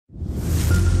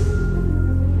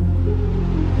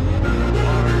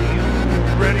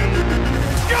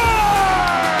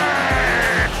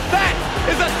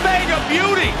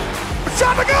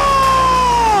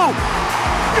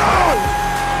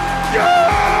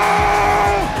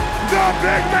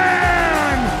big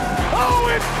man! Oh,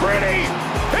 it's pretty!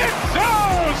 It's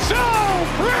so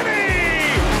pretty!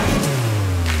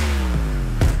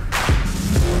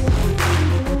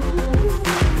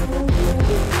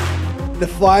 The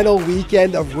final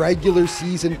weekend of regular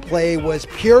season play was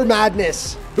pure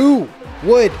madness. Who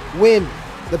would win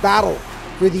the battle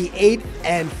for the 8th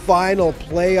and final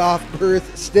playoff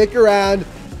berth? Stick around,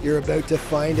 you're about to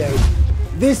find out.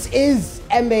 This is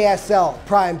MASL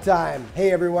Primetime.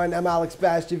 Hey everyone, I'm Alex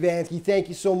Bastiavansky. Thank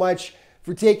you so much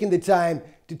for taking the time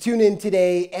to tune in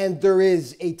today, and there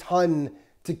is a ton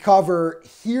to cover.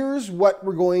 Here's what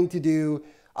we're going to do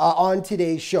on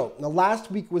today's show. Now, last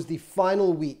week was the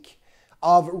final week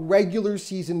of regular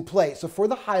season play. So for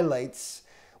the highlights,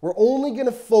 we're only going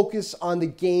to focus on the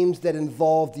games that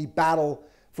involve the battle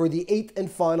for the 8th and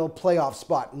final playoff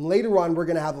spot. And later on, we're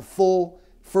going to have a full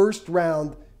first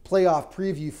round playoff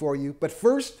preview for you. But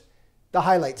first, the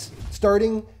highlights,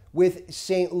 starting with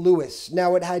St. Louis.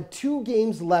 Now, it had 2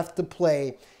 games left to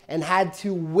play and had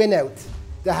to win out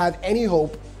to have any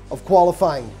hope of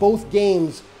qualifying. Both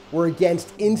games were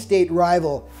against in-state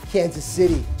rival Kansas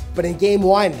City. But in game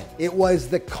 1, it was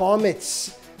the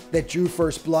Comets that drew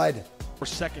first blood. For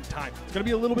second time. It's going to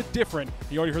be a little bit different.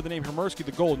 You already heard the name Hermersky,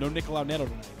 the goal. No Nicolau Neto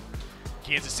tonight.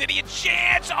 Kansas City a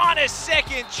chance on a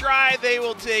second try. They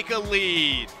will take a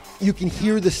lead. You can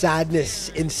hear the sadness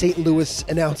in St. Louis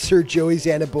announcer Joey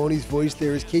Zanaboni's voice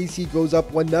there as KC goes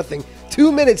up 1-0.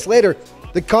 2 minutes later,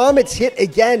 the Comets hit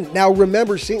again. Now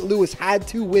remember, St. Louis had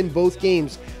to win both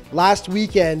games last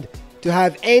weekend to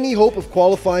have any hope of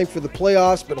qualifying for the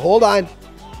playoffs, but hold on,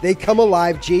 they come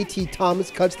alive. JT Thomas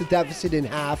cuts the deficit in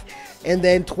half, and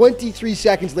then 23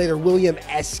 seconds later, William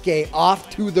Eske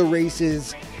off to the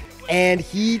races, and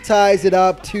he ties it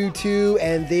up 2-2,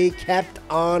 and they kept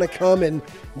on a-coming.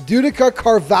 Dudica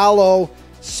Carvalho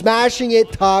smashing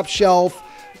it top shelf,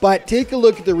 but take a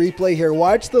look at the replay here.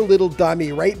 Watch the little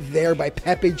dummy right there by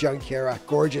Pepe Junqueira.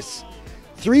 Gorgeous.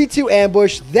 3-2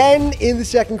 ambush, then in the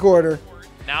second quarter,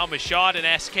 now Michaud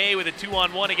and SK with a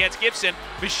 2-on-1 against Gibson.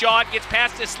 Michaud gets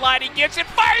past the sliding Gibson,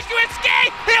 fires to SK!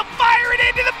 He'll fire it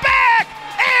into the back!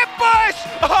 Ambush!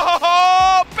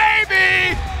 Oh,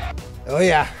 baby! Oh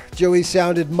yeah, Joey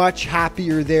sounded much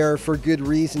happier there for good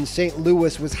reason. St.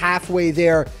 Louis was halfway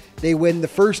there. They win the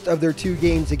first of their 2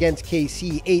 games against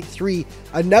KC, 8-3.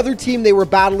 Another team they were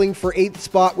battling for 8th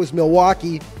spot was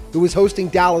Milwaukee, who was hosting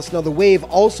Dallas. Now the Wave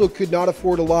also could not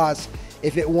afford a loss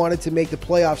if it wanted to make the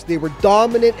playoffs. They were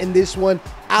dominant in this one.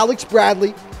 Alex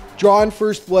Bradley drawing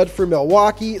first blood for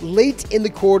Milwaukee. Late in the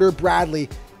quarter, Bradley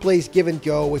plays give and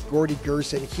go with Gordy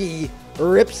Gerson. He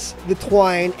rips the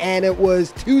twine, and it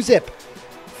was 2-0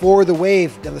 for the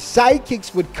Wave. Now the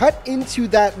Sidekicks would cut into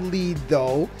that lead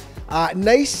though.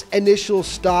 Nice initial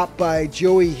stop by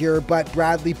Joey here, but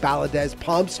Bradley Baladez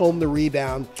pumps home the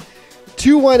rebound.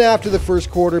 2-1 after the first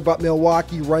quarter, but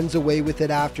Milwaukee runs away with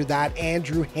it after that.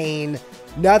 Andrew Hayne,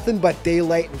 nothing but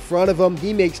daylight in front of him.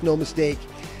 He makes no mistake.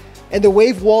 And the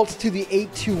Wave waltzed to the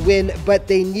 8-2 win, but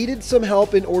they needed some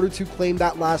help in order to claim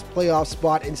that last playoff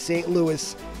spot, and St.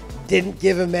 Louis didn't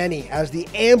give them any, as the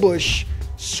ambush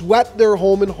swept their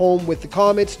home and home with the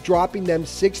Comets, dropping them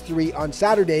 6-3 on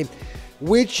Saturday,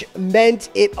 which meant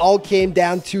it all came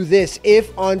down to this.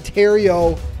 If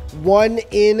Ontario won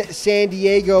in San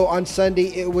Diego on Sunday,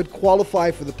 it would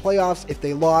qualify for the playoffs. If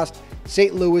they lost,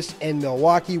 St. Louis and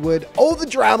Milwaukee would. Oh, the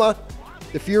drama!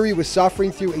 The Fury was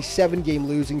suffering through a 7-game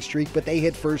losing streak, but they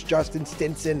hit first. Justin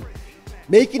Stinson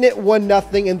making it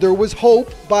 1-0, and there was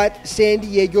hope, but San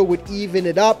Diego would even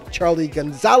it up. Charlie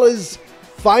Gonzalez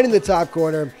finding the top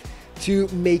corner to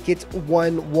make it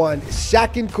 1-1.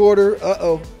 Second quarter,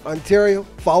 Ontario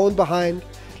falling behind.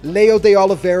 Leo de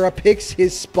Oliveira picks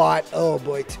his spot. Oh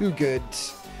boy, too good.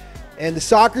 And the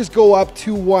Sockers go up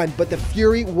 2-1, but the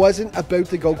Fury wasn't about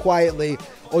to go quietly.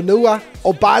 Onua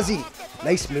Obazi,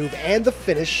 nice move, and the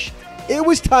finish. It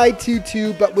was tied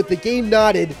 2-2, but with the game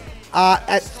knotted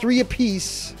at 3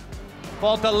 apiece.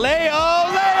 Ball to Leo.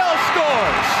 Leo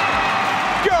scores.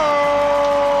 Goal!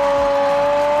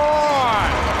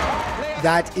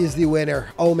 That is the winner.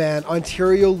 Oh man,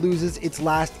 Ontario loses its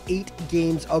last 8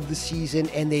 games of the season,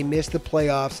 and they miss the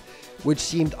playoffs, which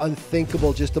seemed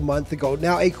unthinkable just a month ago.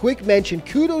 Now, a quick mention,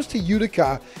 kudos to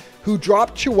Utica, who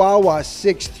dropped Chihuahua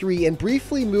 6-3 and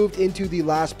briefly moved into the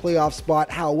last playoff spot.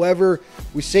 However,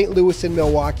 with St. Louis and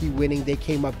Milwaukee winning, they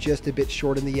came up just a bit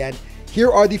short in the end.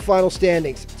 Here are the final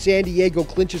standings. San Diego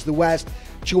clinches the West.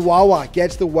 Chihuahua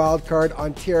gets the wild card.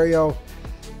 Ontario,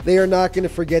 they are not going to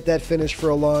forget that finish for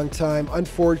a long time.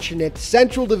 Unfortunate.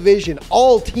 Central Division,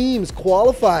 all teams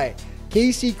qualify.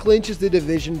 KC clinches the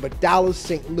division, but Dallas,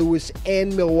 St. Louis,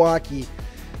 and Milwaukee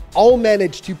all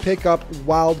managed to pick up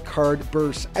wild card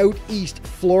berths. Out east,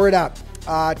 Florida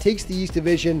takes the East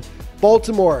Division.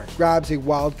 Baltimore grabs a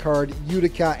wild card.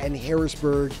 Utica and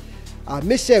Harrisburg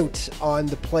miss out on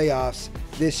the playoffs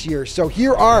this year. So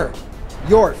here are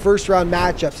your first round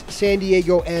matchups: San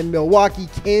Diego and Milwaukee,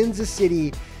 Kansas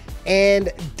City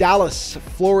and Dallas.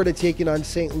 Florida taking on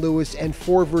St. Louis, and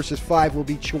 4 versus 5 will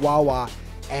be Chihuahua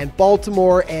and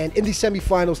Baltimore. And in the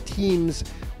semifinals, teams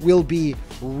will be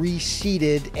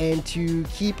reseeded. And to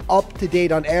keep up to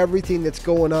date on everything that's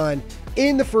going on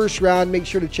in the first round, make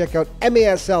sure to check out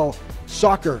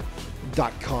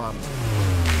MASLsoccer.com.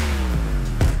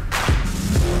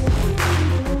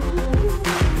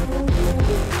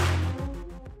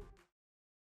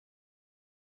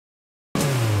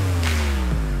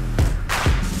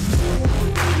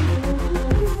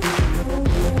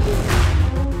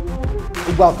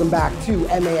 Welcome back to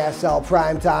MASL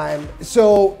Primetime.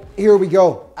 So here we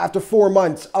go. After 4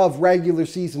 months of regular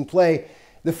season play,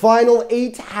 the final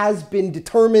 8 has been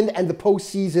determined and the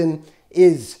postseason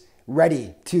is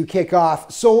ready to kick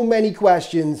off. So many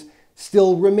questions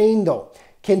still remain though.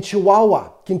 Can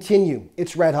Chihuahua continue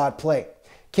its red hot play?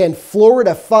 Can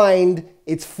Florida find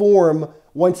its form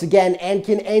once again? And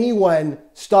can anyone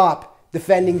stop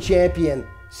defending champion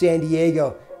San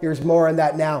Diego? Here's more on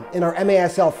that now in our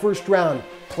MASL first round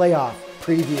playoff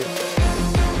preview.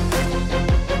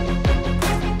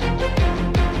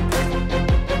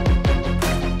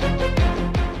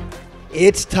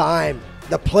 It's time.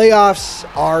 The playoffs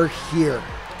are here.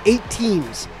 8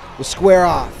 teams will square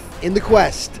off in the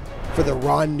quest for the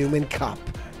Ron Newman Cup.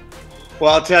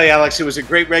 Well, I'll tell you, Alex, it was a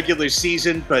great regular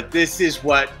season, but this is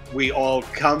what we all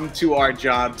come to our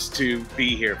jobs to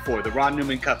be here for. The Ron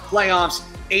Newman Cup playoffs.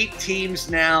 8 teams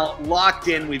now locked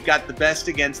in. We've got the best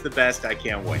against the best. I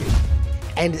can't wait.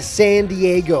 And San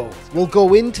Diego will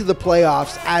go into the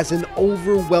playoffs as an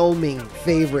overwhelming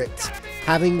favorite,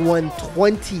 having won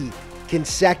 20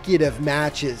 consecutive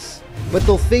matches. But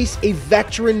they'll face a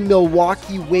veteran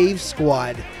Milwaukee Wave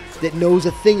squad that knows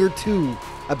a thing or two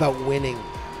about winning.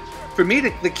 For me,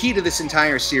 the key to this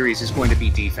entire series is going to be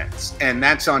defense, and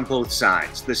that's on both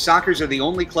sides. The Sockers are the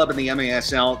only club in the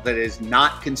MASL that has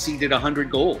not conceded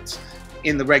 100 goals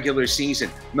in the regular season.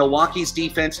 Milwaukee's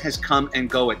defense has come and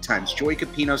go at times. Joey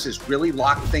Capinos has really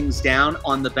locked things down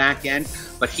on the back end,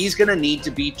 but he's going to need to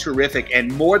be terrific.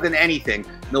 And more than anything,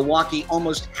 Milwaukee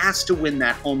almost has to win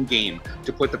that home game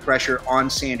to put the pressure on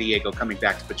San Diego coming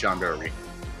back to Pechanga Arena.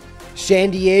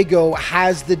 San Diego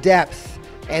has the depth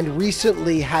and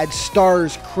recently had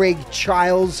stars Craig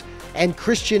Childs and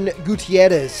Christian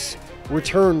Gutierrez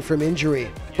return from injury.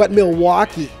 But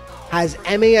Milwaukee has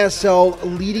MASL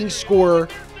leading scorer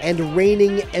and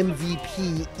reigning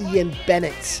MVP Ian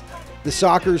Bennett. The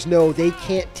Sockers know they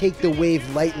can't take the Wave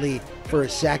lightly for a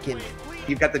second.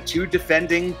 You've got the 2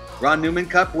 defending Ron Newman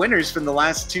Cup winners from the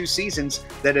last 2 seasons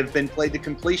that have been played to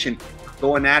completion,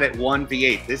 going at it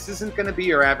 1v8. This isn't going to be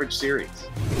your average series.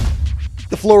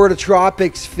 The Florida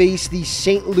Tropics face the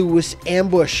St. Louis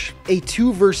Ambush, a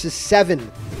 2 versus 7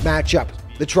 matchup.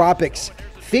 The Tropics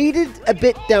faded a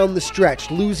bit down the stretch,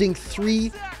 losing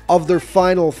 3 of their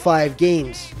final 5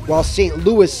 games, while St.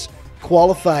 Louis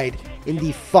qualified in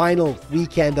the final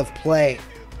weekend of play.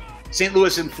 St.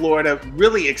 Louis and Florida,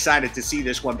 really excited to see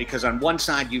this one because on one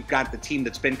side you've got the team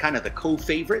that's been kind of the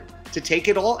co-favorite to take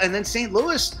it all, and then St.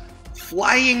 Louis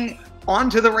flying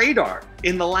onto the radar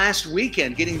in the last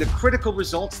weekend, getting the critical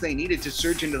results they needed to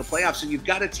surge into the playoffs. And you've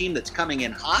got a team that's coming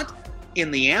in hot in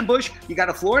the ambush. You got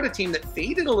a Florida team that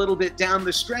faded a little bit down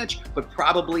the stretch, but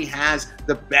probably has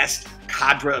the best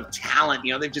cadre of talent.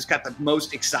 You know, they've just got the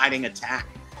most exciting attack.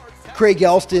 Craig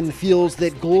Elston feels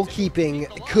that goalkeeping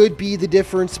could be the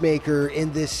difference maker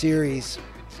in this series.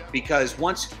 Because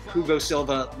once Hugo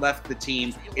Silva left the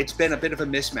team, it's been a bit of a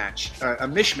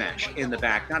mishmash in the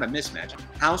back, not a mismatch.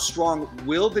 How strong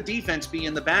will the defense be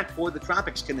in the back for the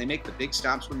Tropics? Can they make the big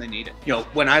stops when they need it? You know,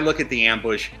 when I look at the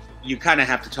ambush, you kind of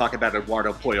have to talk about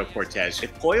Eduardo Pollo Cortez.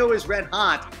 If Pollo is red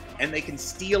hot and they can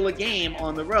steal a game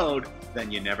on the road,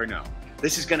 then you never know.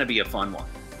 This is going to be a fun one.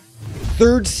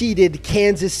 Third-seeded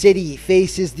Kansas City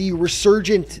faces the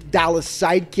resurgent Dallas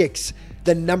Sidekicks,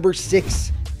 the number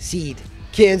 6 seed.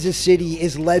 Kansas City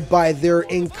is led by their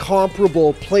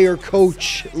incomparable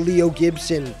player-coach, Leo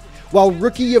Gibson, while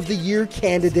Rookie of the Year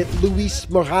candidate Luis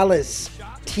Morales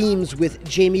teams with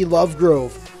Jamie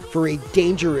Lovegrove for a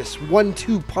dangerous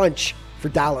 1-2 punch for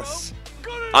Dallas.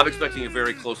 I'm expecting a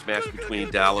very close match between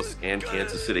Dallas and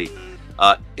Kansas City.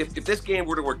 If this game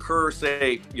were to occur,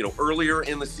 say, earlier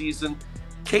in the season,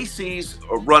 KC's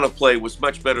run of play was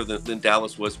much better than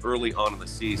Dallas was early on in the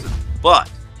season.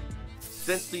 But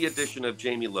since the addition of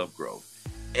Jamie Lovegrove,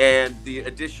 and the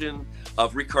addition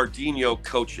of Ricardinho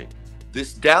coaching.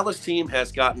 This Dallas team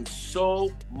has gotten so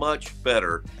much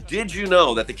better. Did you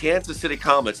know that the Kansas City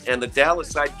Comets and the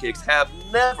Dallas Sidekicks have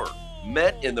never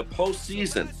met in the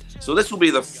postseason? So this will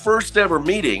be the first ever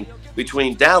meeting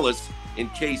between Dallas and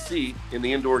KC in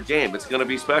the indoor game. It's going to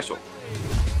be special.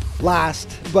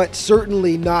 Last, but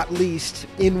certainly not least,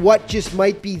 in what just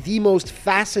might be the most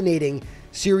fascinating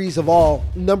series of all,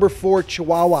 number 4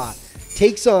 Chihuahua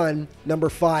takes on number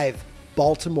 5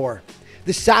 Baltimore.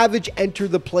 The Savage enter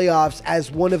the playoffs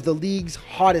as one of the league's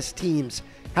hottest teams,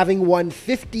 having won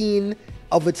 15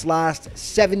 of its last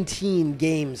 17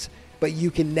 games, but you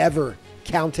can never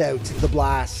count out the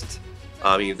Blast.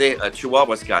 I mean,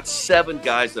 Chihuahua's got 7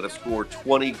 guys that have scored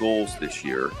 20 goals this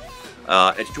year.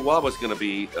 And Chihuahua's going to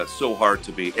be so hard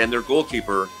to beat. And their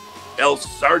goalkeeper, El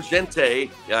Sargente,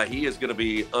 he is going to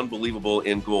be unbelievable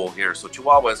in goal here. So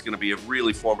Chihuahua is going to be a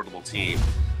really formidable team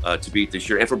to beat this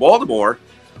year. And for Baltimore,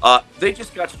 they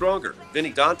just got stronger.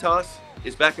 Vinny Dantas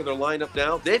is back in their lineup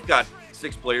now. They've got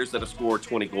 6 players that have scored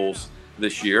 20 goals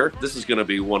this year. This is going to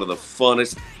be one of the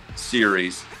funnest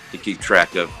series to keep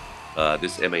track of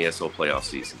this MASL playoff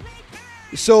season.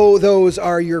 So those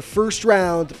are your first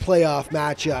round playoff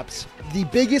matchups. The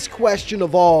biggest question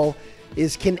of all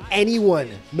is, can anyone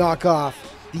knock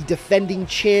off the defending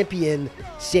champion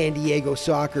San Diego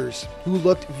Sockers, who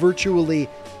looked virtually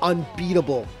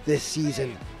unbeatable this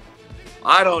season?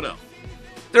 I don't know.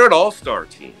 They're an all-star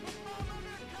team.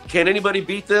 Can anybody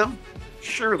beat them?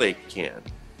 Sure they can.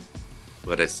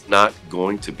 But it's not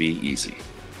going to be easy.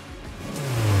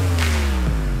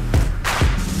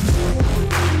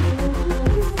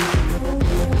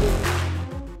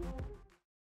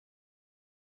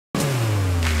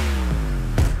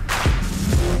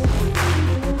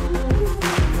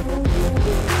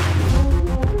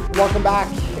 Welcome back,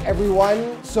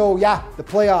 everyone. So yeah, the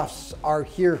playoffs are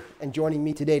here, and joining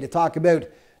me today to talk about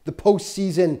the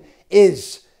postseason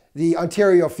is the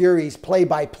Ontario Fury's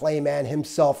play-by-play man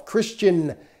himself,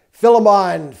 Christian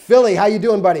Philemon. Philly, how you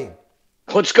doing, buddy?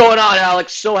 What's going on,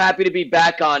 Alex? So happy to be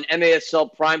back on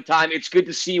MASL Primetime. It's good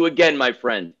to see you again, my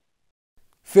friend.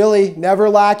 Philly, never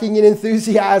lacking in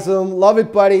enthusiasm. Love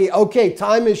it, buddy. Okay,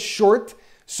 time is short.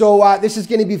 So this is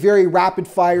going to be very rapid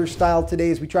fire style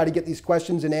today as we try to get these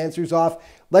questions and answers off.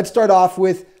 Let's start off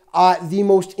with the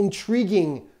most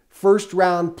intriguing first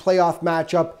round playoff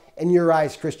matchup in your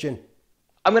eyes, Christian.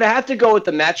 I'm going to have to go with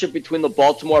the matchup between the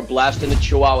Baltimore Blast and the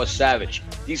Chihuahua Savage.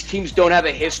 These teams don't have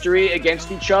a history against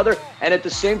each other, and at the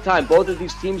same time, both of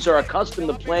these teams are accustomed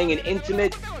to playing in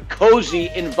intimate, cozy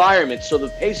environments, so the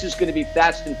pace is going to be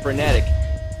fast and frenetic.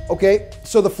 Okay,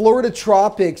 so the Florida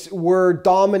Tropics were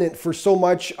dominant for so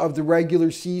much of the regular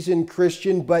season,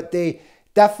 Christian, but they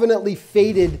definitely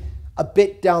faded a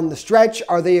bit down the stretch.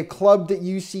 Are they a club that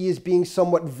you see as being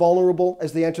somewhat vulnerable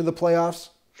as they enter the playoffs?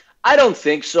 I don't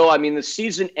think so. I mean, the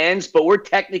season ends, but we're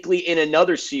technically in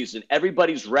another season.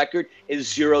 Everybody's record is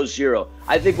 0-0.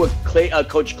 I think what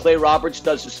Coach Clay Roberts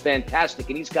does is fantastic,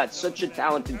 and he's got such a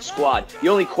talented squad. The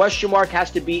only question mark has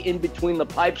to be in between the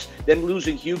pipes. Then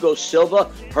losing Hugo Silva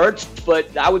hurts,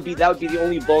 but that would be the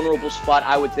only vulnerable spot,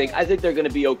 I would think. I think they're going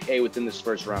to be okay within this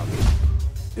first round.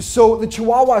 So the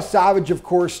Chihuahua Savage, of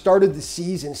course, started the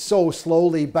season so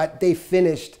slowly, but they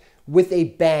finished with a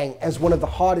bang as one of the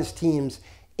hottest teams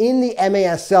in the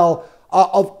MASL.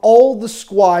 Of all the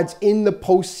squads in the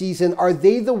postseason, are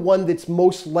they the one that's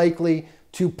most likely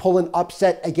to pull an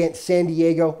upset against San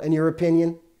Diego, in your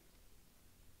opinion?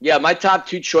 Yeah, my top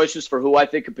 2 choices for who I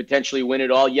think could potentially win it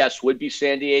all, yes, would be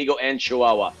San Diego and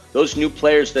Chihuahua. Those new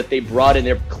players that they brought in,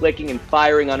 they're clicking and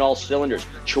firing on all cylinders.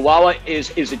 Chihuahua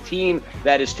is a team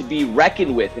that is to be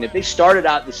reckoned with, and if they started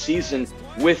out the season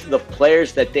with the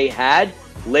players that they had,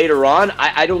 later on,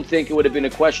 I don't think it would have been a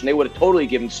question. They would have totally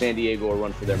given San Diego a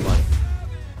run for their money.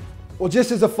 Well,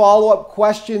 just as a follow-up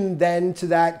question then to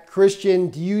that, Christian,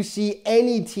 do you see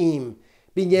any team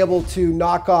being able to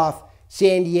knock off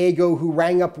San Diego, who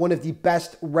rang up one of the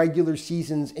best regular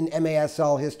seasons in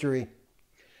MASL history?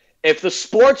 If the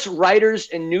sports writers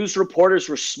and news reporters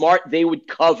were smart, they would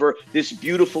cover this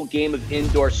beautiful game of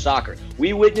indoor soccer.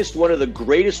 We witnessed one of the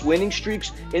greatest winning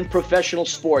streaks in professional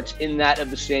sports in that of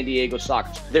the San Diego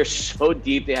Sockers. They're so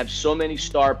deep. They have so many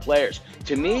star players.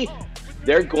 To me,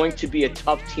 they're going to be a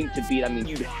tough team to beat. I mean,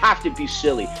 you'd have to be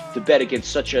silly to bet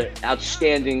against such an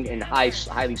outstanding and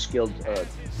highly skilled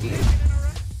team.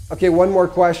 Okay, one more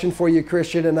question for you,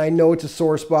 Christian, and I know it's a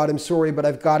sore spot. I'm sorry, but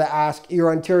I've got to ask. Your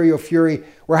Ontario Fury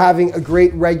were having a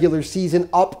great regular season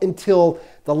up until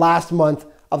the last month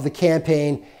of the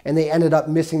campaign, and they ended up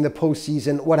missing the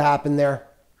postseason. What happened there?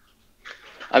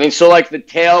 I mean, so like the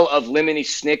tale of Lemony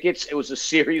Snicket's, it was a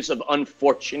series of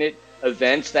unfortunate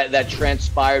events that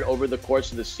transpired over the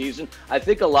course of the season. I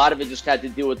think a lot of it just had to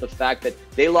do with the fact that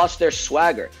they lost their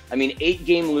swagger. I mean,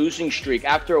 8-game losing streak.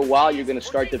 After a while, you're going to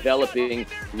start developing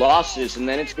losses, and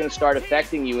then it's going to start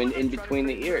affecting you in between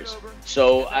the ears.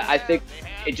 So I think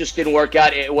it just didn't work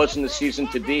out. It wasn't the season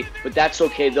to be, but that's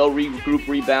okay. They'll regroup,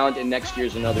 rebound, and next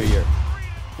year's another year.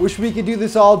 Wish we could do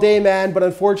this all day, man, but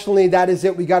unfortunately that is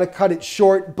it. We got to cut it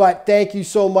short, but thank you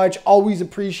so much. Always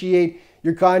appreciate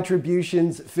your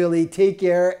contributions, Philly. Take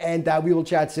care, and we will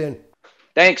chat soon.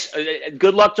 Thanks.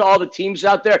 Good luck to all the teams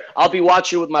out there. I'll be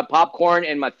watching with my popcorn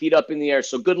and my feet up in the air,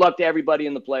 so good luck to everybody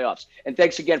in the playoffs. And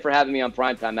thanks again for having me on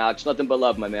Primetime, Alex. Nothing but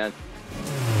love, my man.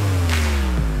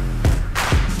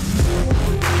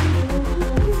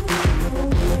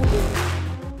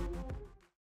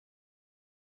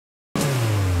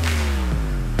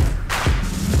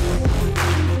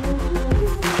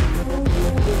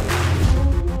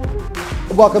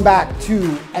 Welcome back to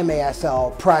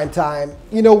MASL Primetime.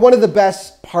 You know, one of the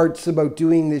best parts about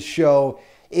doing this show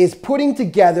is putting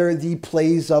together the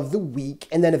plays of the week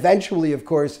and then eventually, of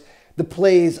course, the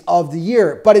plays of the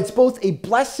year. But it's both a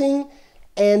blessing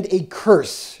and a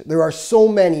curse. There are so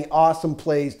many awesome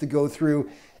plays to go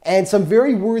through, and some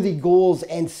very worthy goals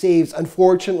and saves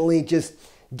unfortunately just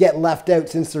get left out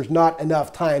since there's not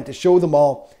enough time to show them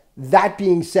all. That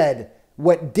being said,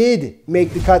 what did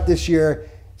make the cut this year,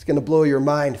 it's going to blow your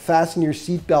mind. Fasten your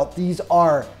seatbelt. These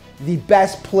are the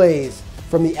best plays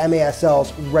from the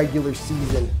MASL's regular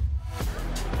season.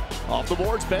 Off the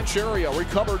boards, bench area,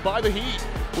 recovered by the Heat.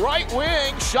 Right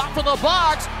wing, shot from the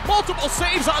box, multiple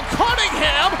saves on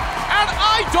Cunningham, and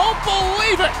I don't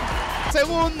believe it!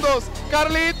 Segundos,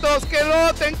 Carlitos, que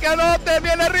anoten,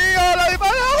 viene Río, la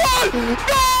dispara, ¡gol!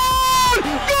 ¡Gol!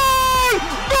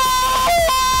 ¡Gol!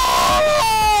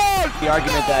 The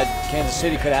argument that Kansas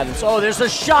City could have this. Oh, there's a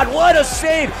shot. What a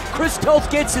save. Chris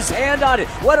Toth gets his hand on it.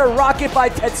 What a rocket by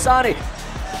Tetsani.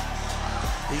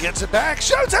 He gets it back,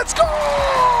 shoots and scores!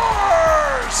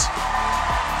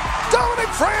 Dominic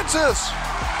Francis,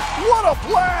 what a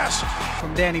blast!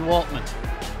 From Danny Waltman.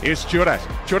 Here's Juras.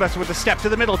 Juras with a step to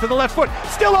the middle, to the left foot.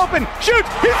 Still open, shoots,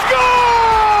 he scores!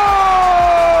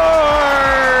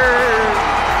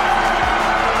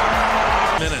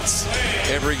 Minutes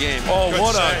every game. Oh,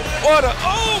 what a,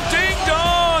 ding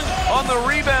dong on the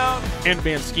rebound.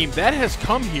 And-man scheme, that has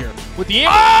come here with the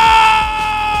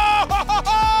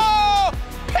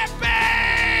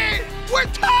Pepe! We're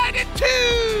tied at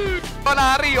 2!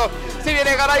 Para Río, si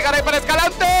viene Garay para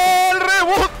Escalante, el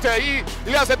rebote y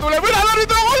le hace tu mira al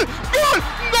árbitro, gol, gol,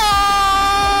 gol!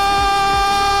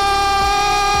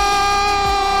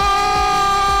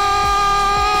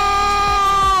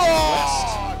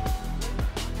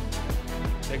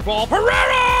 Big ball,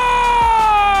 Pereira!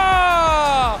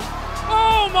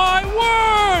 Oh my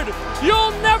word!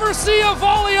 You'll never see a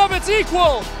volley of its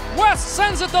equal! West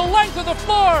sends it the length of the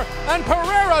floor, and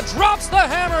Pereira drops the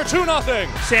hammer 2-0.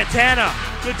 Santana,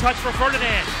 good touch for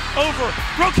Ferdinand. Over,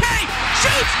 Roque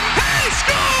shoots, he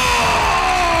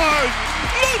scores!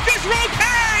 Lucas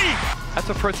Roque! That's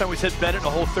the first time we said Bennett in the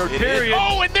whole third period.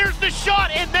 Oh, and there's the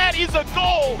shot, and that is a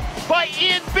goal by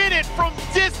Ian Bennett from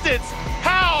distance.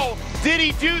 How did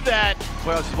he do that?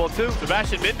 What else is ball two?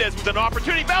 Sebastian Mendez with an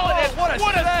opportunity. Valadez,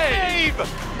 what a save!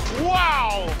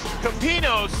 Wow!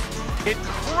 Campinos,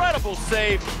 incredible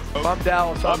save. Bob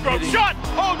Dallas on shot!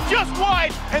 Oh, just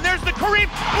wide! And there's the Kareem!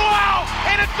 Wow!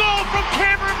 And a goal from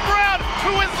Cameron Brown,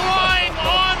 who is lying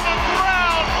on the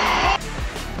ground!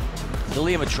 De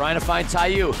Lima trying to find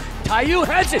Tayu. Tayu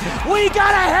heads it. We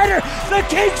got a header. The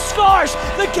King scores.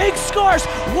 The King scores.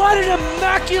 What an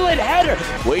immaculate header.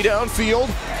 Way downfield,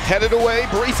 headed away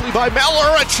briefly by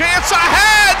Meller. A chance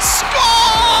ahead.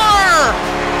 Score!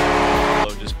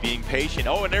 Just being patient.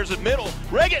 Oh, and there's the middle.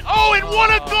 Reggett. Oh, and what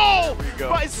a goal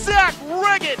by Zach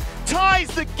Reggett. Ties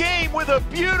the game with a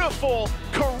beautiful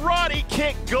karate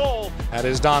kick goal. That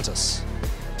is Dantas.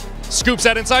 Scoops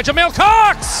that inside Jamel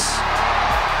Cox.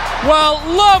 Well,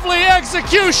 lovely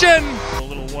execution. A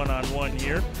little one-on-one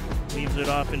here. Leaves it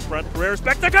off in front. Pereira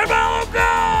spectacular. Goal!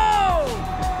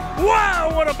 Wow,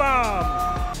 what a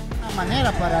bomb. Una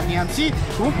manera para Niancy.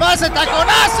 Un pase,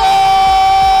 taconazo!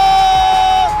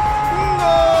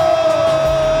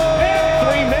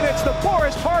 3 minutes, the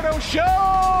Boris Pardo show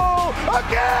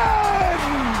again!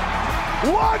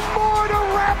 One more to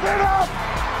wrap it up!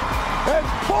 And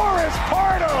Boris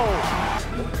Pardo!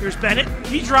 Here's Bennett.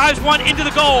 He drives one into the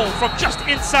goal from just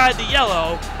inside the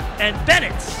yellow, and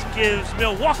Bennett gives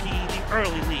Milwaukee the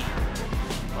early lead.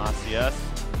 Macias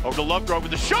Over to Lovegrove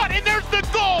with the shot, and there's the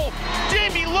goal!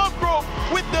 Jamie Lovegrove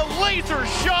with the laser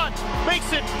shot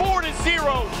makes it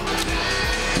 4-0.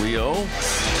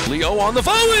 Leo on the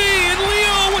volley, and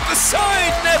Leo with the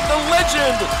side net. The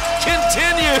legend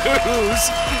continues.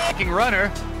 Kicking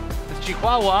runner with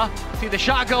Chihuahua. See the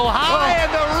shot go high,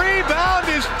 and the rebound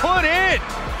is put in.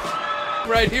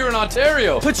 Right here in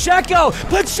Ontario. Pacheco,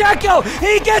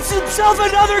 he gets himself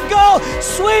another goal.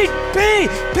 Sweet P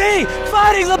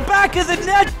finding the back of the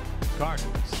net.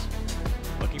 Cardinals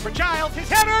looking for Giles, his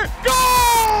header,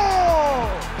 goal!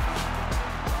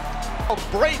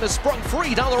 Brame has sprung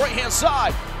free down the right-hand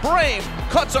side. Brame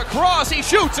cuts across, he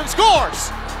shoots and scores.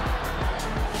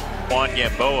 Juan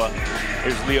Gamboa,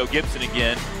 here's Leo Gibson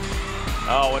again.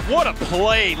 Oh, and what a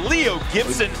play. Leo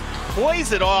Gibson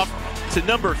plays it off to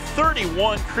number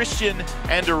 31, Christian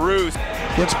Anderuz.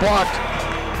 Gets blocked.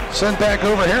 Sent back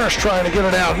over. Harris trying to get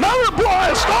it out. Another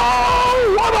blast.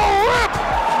 Oh, what a rip!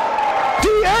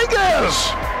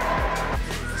 Dieguez.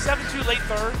 7-2 late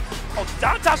third. Oh,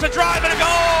 Dantas a drive and a goal!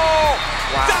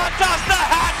 Wow. Dantas the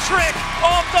hat trick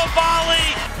off the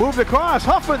volley. Moved across.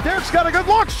 Huffman. Dirk's got a good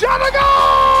look. Shot a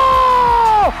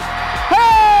goal!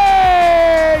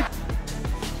 Hey!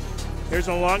 Here's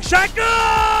a long shot. Goal!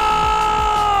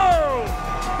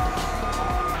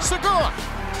 Segura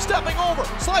stepping over,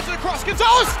 slides it across.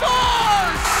 Gonzalez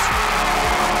scores!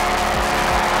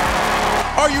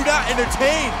 Are you not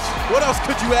entertained? What else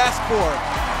could you ask for?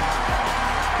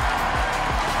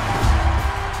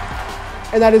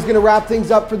 And that is going to wrap things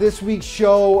up for this week's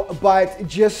show. But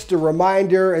just a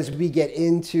reminder, as we get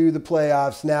into the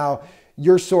playoffs now,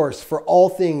 your source for all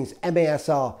things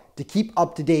MASL to keep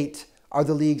up to date are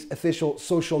the league's official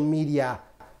social media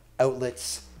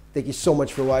outlets. Thank you so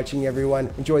much for watching,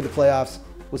 everyone. Enjoy the playoffs.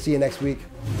 We'll see you next week.